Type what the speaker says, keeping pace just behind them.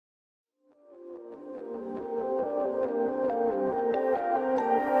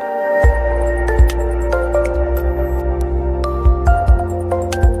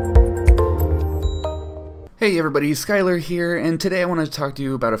Hey everybody, Skylar here, and today I want to talk to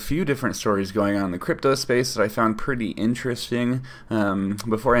you about a few different stories going on in the crypto space that I found pretty interesting.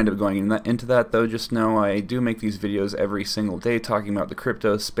 Before I end up going into that though, just know I do make these videos every single day talking about the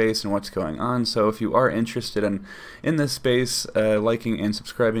crypto space and what's going on, so if you are interested in this space, liking and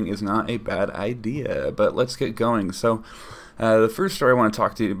subscribing is not a bad idea. But let's get going. So the first story I want to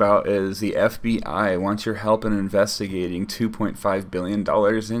talk to you about is the FBI wants your help in investigating $2.5 billion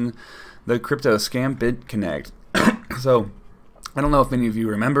in the crypto scam Bitconnect. So I don't know if any of you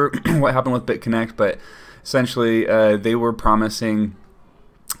remember what happened with Bitconnect, but essentially they were promising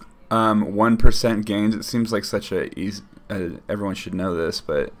 1% gains. It seems like such a easy, everyone should know this,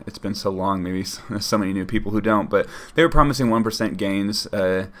 but it's been so long, maybe so many new people who don't, but they were promising 1% gains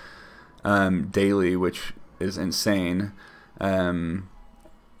daily, which is insane.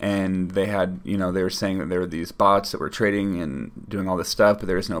 And they had, they were saying that there were these bots that were trading and doing all this stuff, but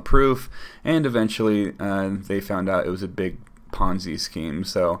there was no proof. And eventually, they found out it was a big Ponzi scheme.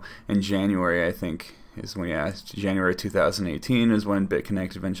 So in January, I think is when, January 2018 is when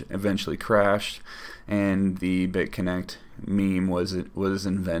Bitconnect eventually crashed, and the Bitconnect meme was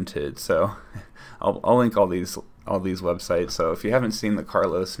invented. So I'll link all these websites. So if you haven't seen the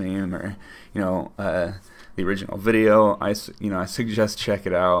Carlos meme or the original video, I suggest check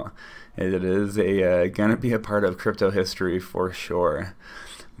it out. It is gonna be a part of crypto history for sure.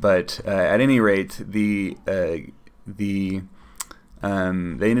 But at any rate, they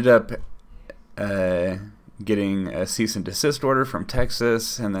ended up getting a cease and desist order from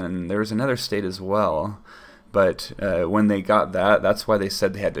Texas, and then there was another state as well. But when they got that, that's why they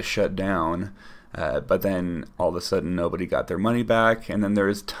said they had to shut down. But then all of a sudden nobody got their money back, and then there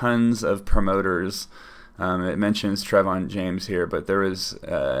was tons of promoters. It mentions Trevon James here, but there was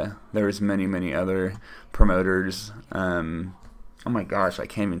many other promoters. Oh my gosh, I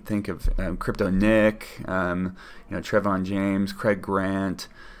can't even think of Crypto Nick, Trevon James, Craig Grant.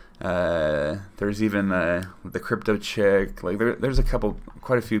 There's even the Crypto Chick. Like there's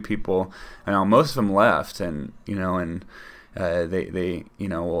quite a few people, and most of them left, and they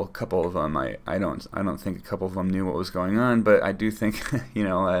well, a couple of them I don't think a couple of them knew what was going on, but I do think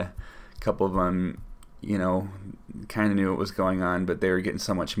a couple of them kind of knew what was going on, but they were getting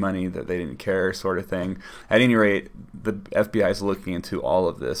so much money that they didn't care, sort of thing. At any rate, the FBI is looking into all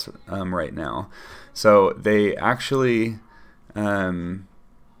of this right now. So they actually, there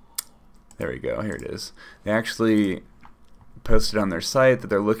we go, here it is. They actually posted on their site that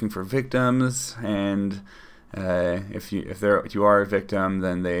they're looking for victims, and if you are a victim,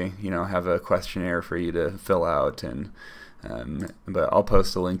 then they have a questionnaire for you to fill out, and but I'll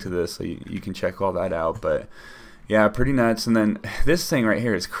post a link to this so you can check all that out. But yeah, pretty nuts. And then this thing right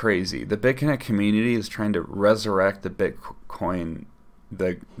here is crazy. The Bitconnect community is trying to resurrect the Bitcoin,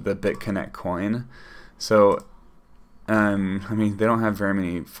 the Bitconnect coin. So I mean, they don't have very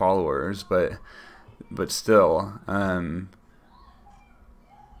many followers, but still. Hey,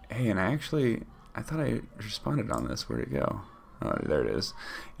 and I thought I responded on this. Where'd it go? Oh, there it is.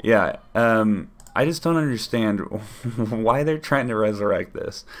 Yeah. I just don't understand why they're trying to resurrect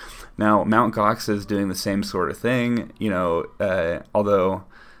this. Now, Mt. Gox is doing the same sort of thing, although,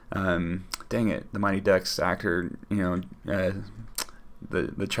 dang it, the Mighty Ducks actor, the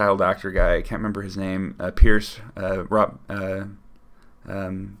child actor guy, I can't remember his name, Pierce, dang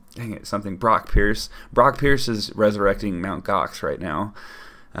it, something, Brock Pierce. Brock Pierce is resurrecting Mt. Gox right now,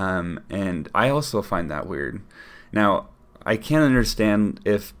 and I also find that weird. Now, I can't understand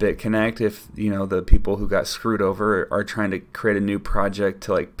if Bitconnect, if the people who got screwed over are trying to create a new project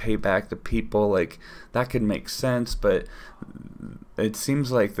to pay back the people, that could make sense, but it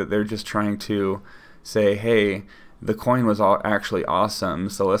seems like that they're just trying to say, hey, the coin was actually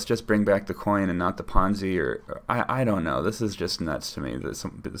awesome, so let's just bring back the coin and not the Ponzi, or I don't know. This is just nuts to me that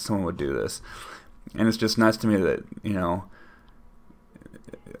someone would do this, and it's just nuts to me that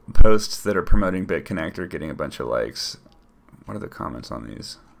posts that are promoting Bitconnect are getting a bunch of likes. What are the comments on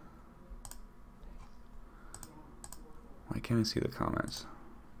these? Why can't I see the comments?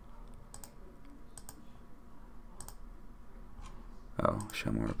 Oh,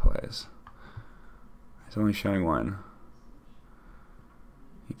 show more replies. It's only showing one.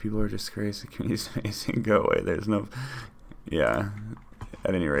 You people are disgraced. The community's amazing. Go away. There's no... Yeah.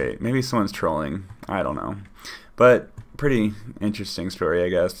 At any rate. Maybe someone's trolling. I don't know. But pretty interesting story, I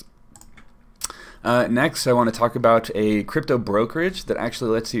guess. Next, I want to talk about a crypto brokerage that actually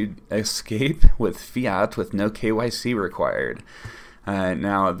lets you escape with fiat with no KYC required.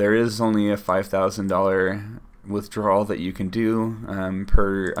 Now, there is only a $5,000 withdrawal that you can do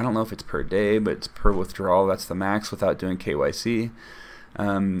per, I don't know if it's per day, but it's per withdrawal. That's the max without doing KYC.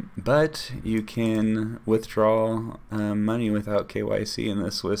 But you can withdraw money without KYC in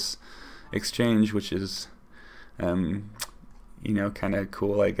the Swiss exchange, which is you know, kind of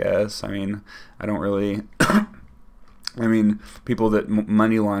cool, I guess. I mean, I don't really I mean, people that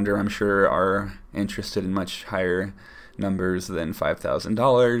money launder, I'm sure, are interested in much higher numbers than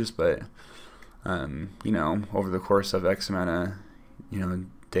 $5,000, but you know, over the course of X amount of, you know,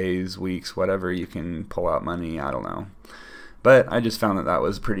 days, weeks, whatever, you can pull out money. I don't know, but I just found that that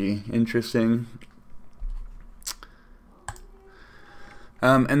was pretty interesting.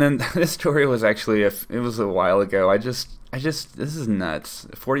 And then this story was actually it was a while ago. I just this is nuts.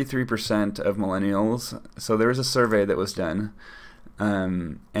 43% of millennials. So there was a survey that was done,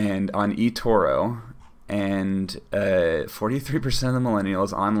 and on eToro, and 43% of the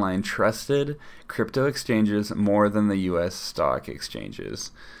millennials online trusted crypto exchanges more than the U.S. stock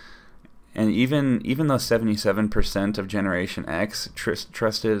exchanges. And even though 77% of Generation X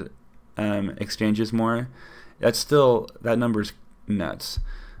trusted exchanges more, that number's nuts.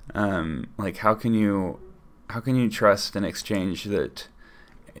 Like, how can you trust an exchange that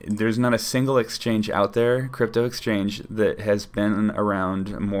there's not a single exchange out there, crypto exchange, that has been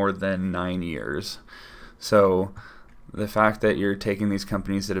around more than 9 years? So the fact that you're taking these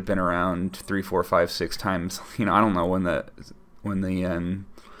companies that have been around 3, 4, 5, 6 times, you know, I don't know when the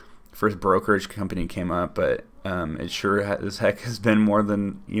first brokerage company came up, but it sure as heck has been more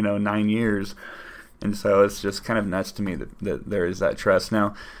than, you know, 9 years. And so it's just kind of nuts to me that there is that trust.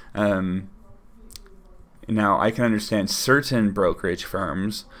 Now, now I can understand certain brokerage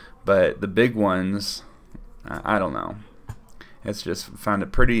firms, but the big ones, I don't know. It's just found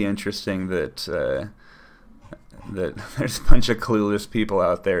it pretty interesting that that there's a bunch of clueless people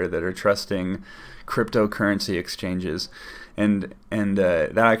out there that are trusting cryptocurrency exchanges. And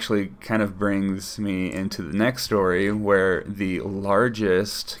that actually kind of brings me into the next story, where the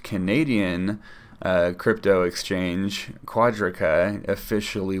largest Canadian crypto exchange, QuadrigaCX,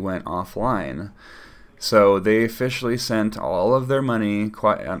 officially went offline. So they officially sent all of their money.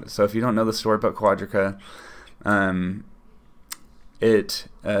 So if you don't know the story about QuadrigaCX,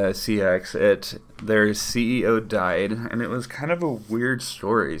 their CEO died, and it was kind of a weird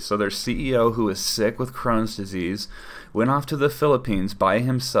story. So their CEO, who was sick with Crohn's disease, went off to the Philippines by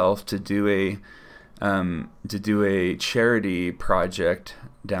himself to do a charity project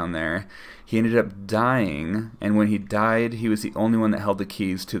down there. He ended up dying, and when he died, he was the only one that held the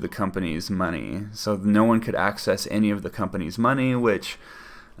keys to the company's money. So no one could access any of the company's money, which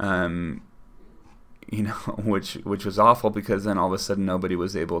you know, which was awful, because then all of a sudden nobody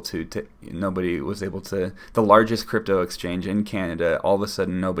was able to the largest crypto exchange in Canada, all of a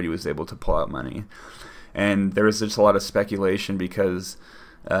sudden nobody was able to pull out money. And there was just a lot of speculation because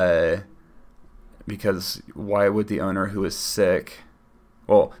why would the owner, who is sick,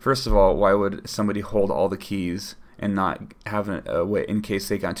 well, first of all, why would somebody hold all the keys and not have a way in case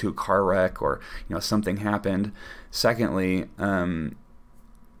they got into a car wreck or, you know, something happened? Secondly,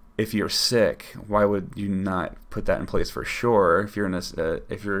 if you're sick, why would you not put that in place for sure if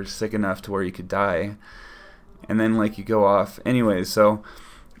you're sick enough to where you could die? And then, like, you go off anyways. So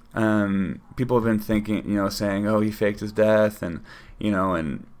people have been thinking, you know, saying, oh, he faked his death, and, you know,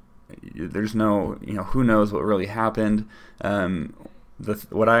 and there's no, you know, who knows what really happened.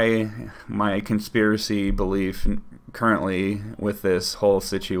 My conspiracy belief currently with this whole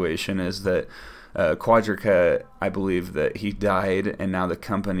situation is that QuadrigaCX, I believe that he died, and now the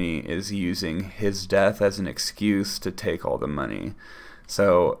company is using his death as an excuse to take all the money.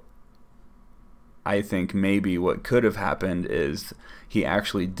 So I think maybe what could have happened is he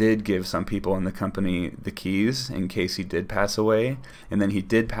actually did give some people in the company the keys in case he did pass away, and then he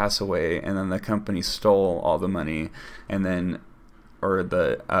did pass away, and then the company stole all the money, and then, or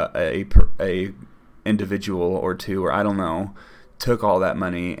a individual or two, or I don't know, took all that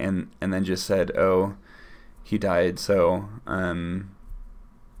money and then just said, oh, he died, so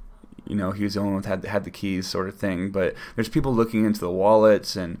you know, he was the only one that had the keys, sort of thing. But there's people looking into the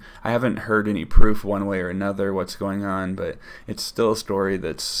wallets, and I haven't heard any proof one way or another what's going on, but it's still a story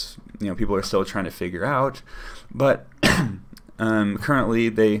that's, you know, people are still trying to figure out. But currently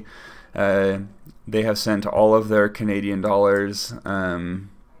they have sent all of their Canadian dollars,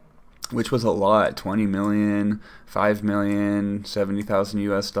 which was a lot, 20 million, 5 million, 70,000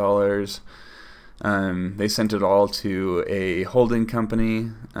 US dollars. They sent it all to a holding company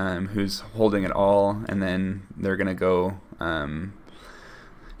who's holding it all, and then they're gonna go,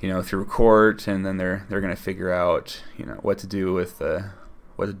 you know, through court, and then they're gonna figure out, you know, what to do with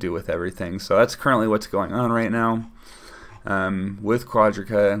everything. So that's currently what's going on right now with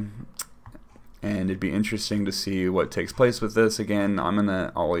QuadrigaCX. and it'd be interesting to see what takes place with this. Again, I'm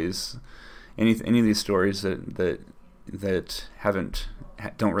gonna always any of these stories that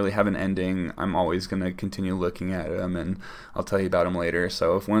don't really have an ending, I'm always gonna continue looking at them, and I'll tell you about them later.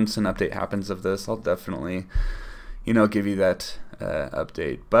 So if once an update happens of this, I'll definitely, give you that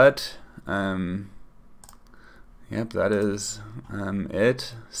update. But yep, that is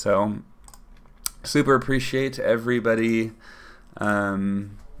it. So super appreciate everybody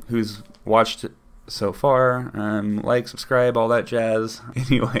who's watched so far. Like, subscribe, all that jazz.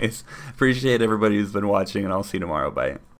 Anyways, appreciate everybody who's been watching, and I'll see you tomorrow. Bye.